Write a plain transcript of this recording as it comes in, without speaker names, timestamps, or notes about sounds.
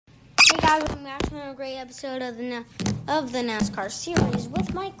Hey guys, welcome back to another great episode of the NASCAR series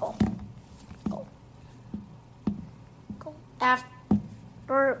with Michael.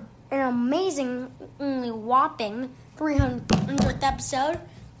 After an amazingly whopping 300th episode,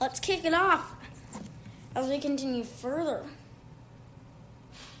 let's kick it off as we continue further.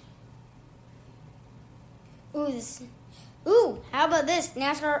 How about this?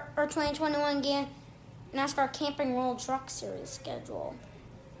 NASCAR 2021 NASCAR Camping World Truck Series schedule.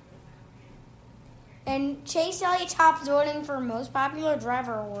 And Chase Elliott tops voting for Most Popular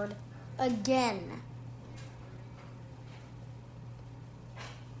Driver Award again.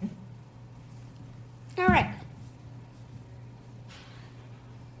 All right.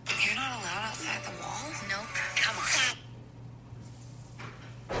 You're not allowed outside the wall? Nope. Come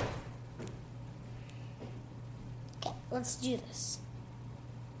on. Okay, let's do this.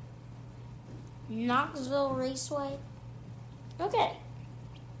 Knoxville Raceway. Okay.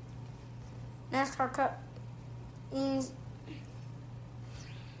 NASCAR Cup is.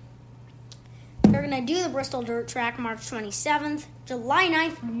 They're going to do the Bristol Dirt Track March 27th, July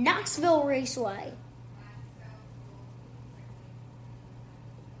 9th, Knoxville Raceway.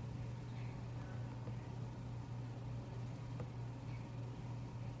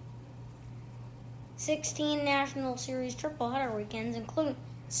 $16 National Series triple header weekends, including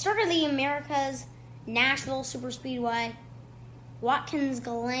start of the Americas, Nashville Super Speedway, Watkins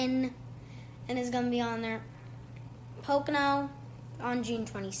Glen, and is going to be on there. Pocono on June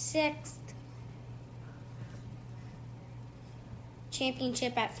 26th.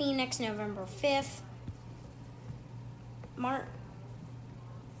 Championship at Phoenix November 5th. Martinsville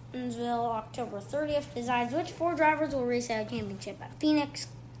October 30th. Decides which 4 drivers will race at a championship at Phoenix.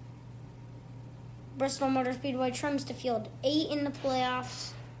 Bristol Motor Speedway trims to field 8 in the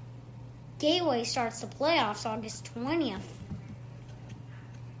playoffs. Gateway starts the playoffs August 20th.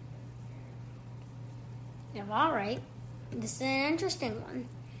 Yeah, all right. This is an interesting one.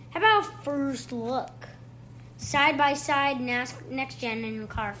 How about first look? Side-by-side next-gen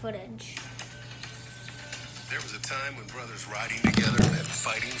in-car footage. There was a time when brothers riding together meant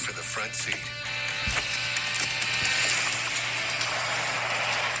fighting for the front seat.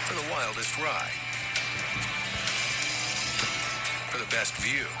 For the wildest ride. For the best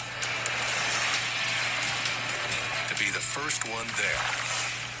view. To be the first one there.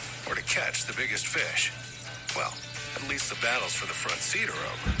 Or to catch the biggest fish. Well, at least the battles for the front seat are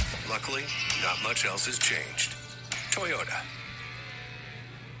over. Luckily, not much else has changed. Toyota.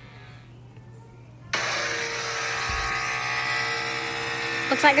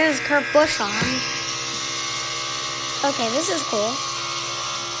 Looks like this is Kurt Busch on. Okay, this is cool.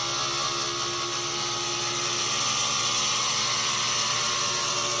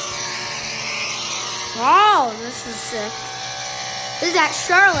 Wow, this is sick. This is at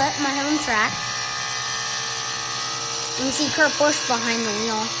Charlotte, my home track. You can see Kurt Busch behind the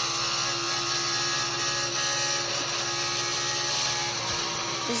wheel.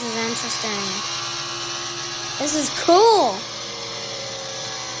 This is interesting. This is cool.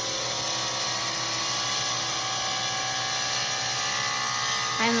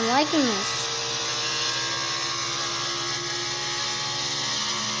 I'm liking this.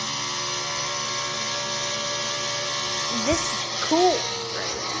 This is cool.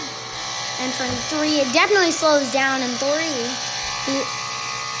 Entering 3, it definitely slows down in 3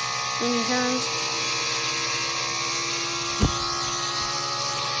 when you turn.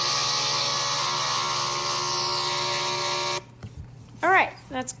 All right,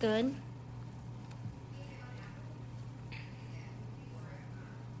 that's good.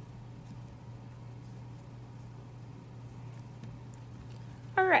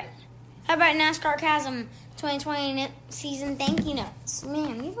 All right, how about NASCAR Chasm 2020 season thank you notes?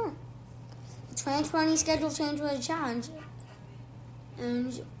 Man, even the 2020 schedule change was a challenge,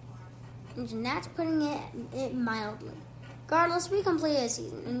 and that's putting it mildly. Regardless, we completed a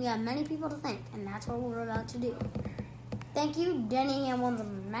season, and we have many people to thank, and that's what we're about to do. Thank you, Denny Hamlin's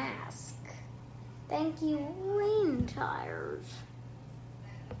mask. Thank you, rain tires.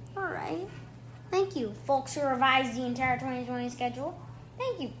 Alright. Thank you, folks who revised the entire 2020 schedule.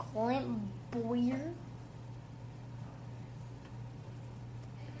 Thank you, Clint Boyer.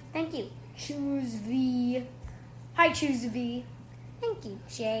 Thank you, Choose V. Hi, Choose V. Thank you,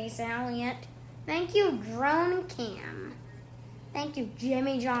 Chase Elliott. Thank you, Drone Cam. Thank you,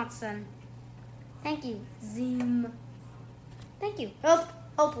 Jimmy Johnson. Thank you, Zoom. Thank you,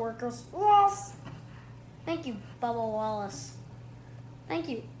 health workers. Ross. Thank you, Bubba Wallace. Thank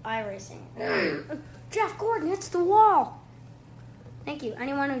you, iRacing. Jeff Gordon hits the wall. Thank you.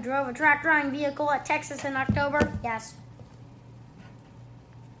 Anyone who drove a track drawing vehicle at Texas in October? Yes.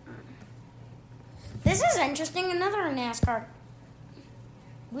 This is interesting. Another NASCAR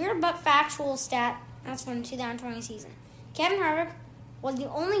weird but factual stat. That's from the 2020 season. Kevin Harvick was the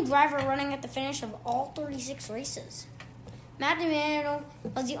only driver running at the finish of all 36 races. Matt DiMaggio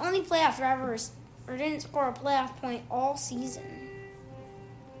was the only playoff driver who didn't score a playoff point all season.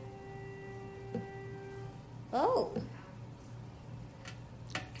 Oh.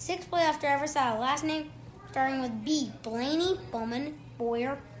 6 playoff drivers had a last name starting with B. Blaney, Bowman,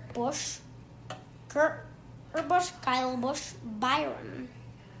 Boyer, Busch, Kurt Busch, Kyle Busch, Byron.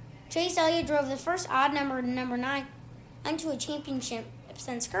 Chase Elliott drove the first odd number, number 9, into a championship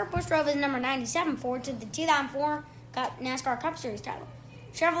since Kurt Busch drove his number 97 Ford to the 2004 NASCAR Cup Series title.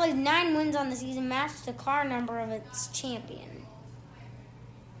 Chevrolet's 9 wins on the season matched the car number of its champion.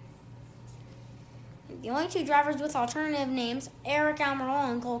 The only 2 drivers with alternative names, Eric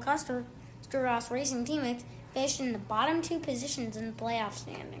Almirola and Cole Custer, Ross Racing teammates, finished in the bottom 2 positions in the playoff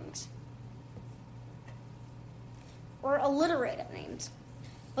standings. Or alliterative names.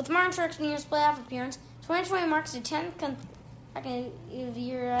 With Martin Truex Jr.'s playoff appearance, 2020 marks the 10th consecutive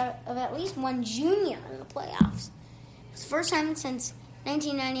year of at least one junior in the playoffs. It's the first time since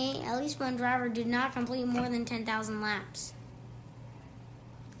 1998 at least one driver did not complete more than 10,000 laps.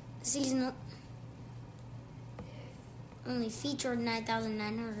 The season only featured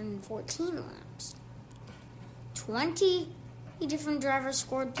 9,914 laps. 20 different drivers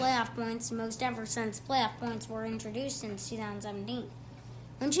scored playoff points, the most ever since playoff points were introduced since 2017.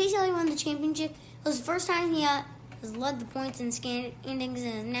 When Chase Elliott won the championship, it was the first time he has led the points and standings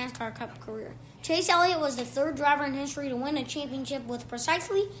in his NASCAR Cup career. Chase Elliott was the 3rd driver in history to win a championship with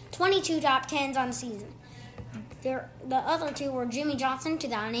precisely 22 top 10s on the season. The other 2 were Jimmy Johnson,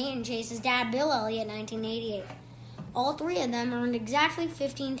 2008, and Chase's dad, Bill Elliott, 1988. All 3 of them earned exactly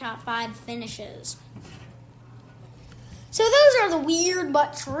 15 top 5 finishes. So those are the weird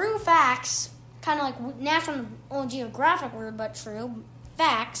but true facts, kind of like National Geographic weird but true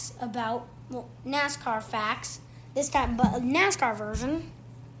facts about NASCAR facts, this time but a NASCAR version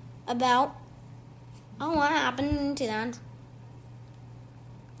about what happened in 2000.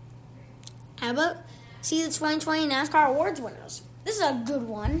 How about see the 2020 NASCAR Awards winners? This is a good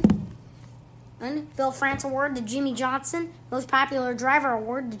one. And Bill France Award to Jimmy Johnson, Most Popular Driver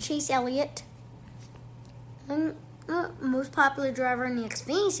Award to Chase Elliott, and Most Popular Driver in the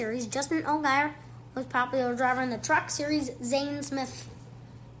Xfinity Series, Justin Allgaier, Most Popular Driver in the Truck Series, Zane Smith,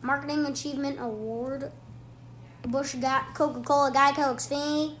 Marketing Achievement Award, Coca-Cola Geico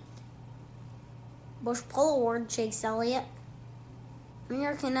Xfinity, Busch Polo Award, Chase Elliott,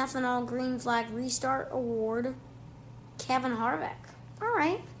 American Ethanol Green Flag Restart Award, Kevin Harvick. All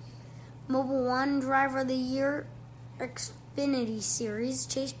right. Mobile One Driver of the Year, Xfinity Series,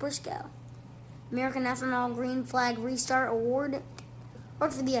 Chase Briscoe. American Ethanol Green Flag Restart Award for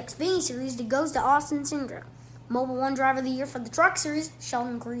the Xfinity Series goes to Austin Cindric. Mobile One Driver of the Year for the Truck Series,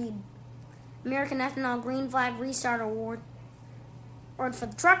 Sheldon Creed. American Ethanol Green Flag Restart Award for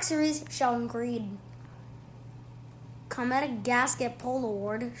the Truck Series, Sheldon Creed. Cometic Gasket Pole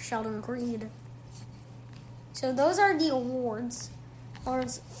Award, Sheldon Creed. So those are the awards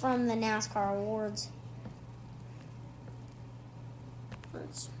from the NASCAR awards.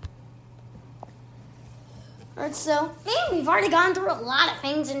 Alright, so we've already gone through a lot of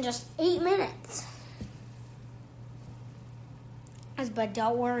things in just 8 minutes. But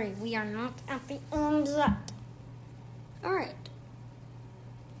don't worry, we are not at the end yet. Alright.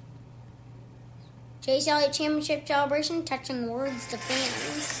 Chase Elliott Championship Celebration, touching words to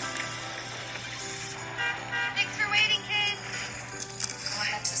fans. Thanks for waiting, kids. Go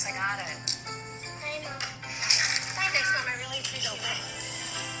ahead, sis, I got it. Hi, Mom. Thanks, Mom. I really appreciate it.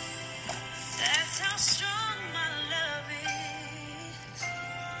 That's how strong my love is.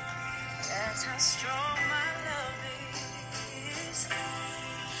 That's how strong my love is.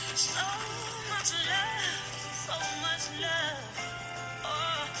 So much love.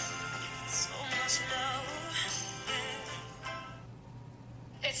 Oh, so much love.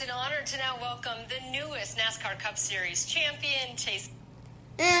 Yeah. It's an honor to now welcome the newest NASCAR Cup Series champion, Chase.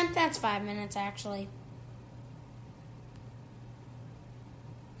 That's 5 minutes, actually.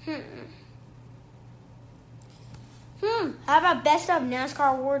 How about Best of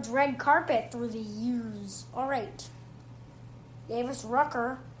NASCAR Awards Red Carpet through the years? Alright. Davis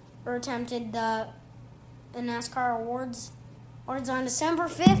Rucker attempted the NASCAR Awards on December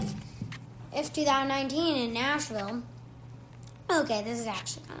 5th, 2019 in Nashville. Okay, this is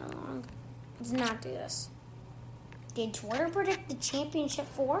actually kind of long. Let's not do this. Did Twitter predict the championship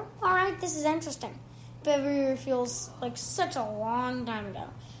 4? Alright, this is interesting. February feels like such a long time ago.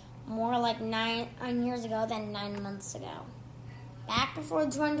 More like 9 years ago than 9 months ago. Back before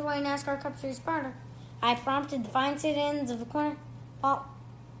the 2020 NASCAR Cup Series started, I prompted the fine citizens of the corner to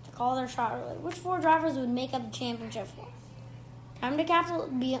call their shot early. Which 4 drivers would make up the championship for? Time to capsule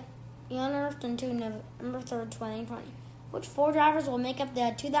be unearthed until November 3rd, 2020. Which 4 drivers will make up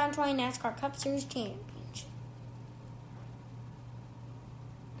the 2020 NASCAR Cup Series championship?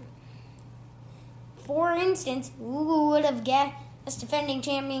 For instance, who would have guessed defending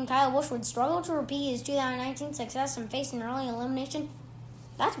champion Kyle Busch would struggle to repeat his 2019 success and face an early elimination?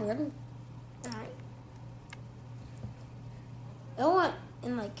 That's weird. Alright. Oh,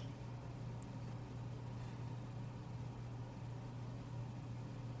 and like...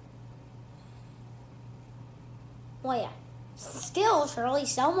 Well, yeah. Still, surely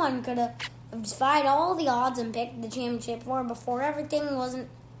someone could have defied all the odds and picked the championship for before everything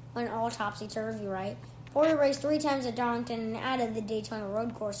went all topsy-turvy, right? Ford raced 3 times at Darlington and added the Daytona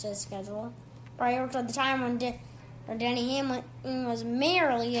road course to his schedule. Prior to the time when Denny Hamlin was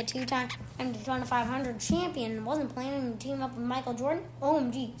merely a 2-time Daytona 500 champion and wasn't planning to team up with Michael Jordan,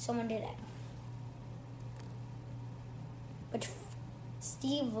 OMG, someone did it. But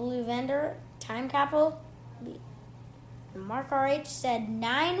Steve Luvender, time capital, Mark RH said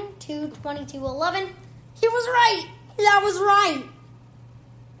 9/2/22/11. He was right. That was right.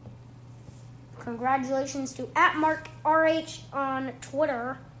 Congratulations to @MarkRH on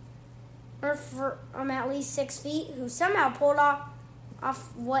Twitter, from at least 6 feet, who somehow pulled off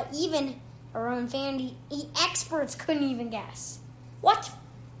what even our own fantasy experts couldn't even guess. What?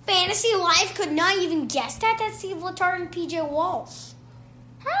 Fantasy Life could not even guess that? That's Steve Letarte and PJ Walsh.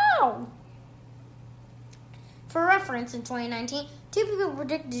 How? For reference, in 2019, 2 people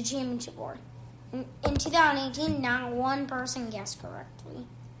predicted the championship war. In 2018, not one person guessed correctly.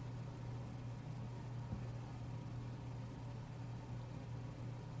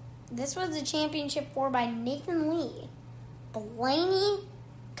 This was the championship war by Nathan Lee, Blaney,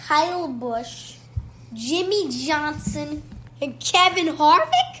 Kyle Busch, Jimmy Johnson, and Kevin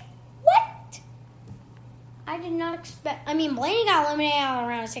Harvick? What? I did not expect... Blaney got eliminated out of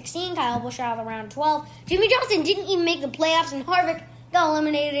round 16, Kyle Busch out of round 12. Jimmy Johnson didn't even make the playoffs, and Harvick got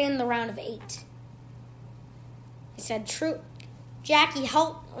eliminated in the round of 8. He said true. Jackie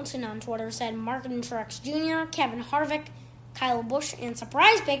Helton on Twitter said Martin Truex Jr., Kevin Harvick, Kyle Busch, and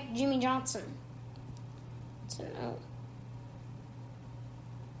surprise pick Jimmy Johnson. So no.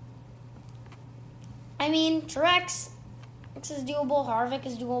 Truex is doable, Harvick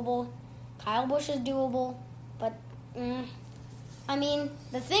is doable, Kyle Busch is doable, but the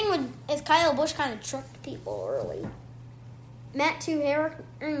thing is Kyle Busch kind of tricked people early. Matt 2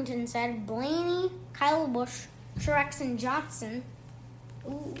 Harrington said Blaney, Kyle Busch, Truex, and Johnson.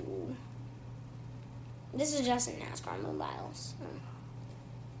 Ooh. This is just in NASCAR mobiles.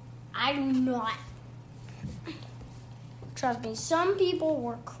 I do not. Trust me, some people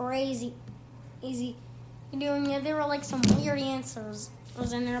were crazy. Easy. Doing it. There were like some weird answers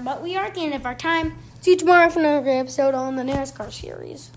in there. But we are at the end of our time. See you tomorrow for another great episode on the NASCAR series.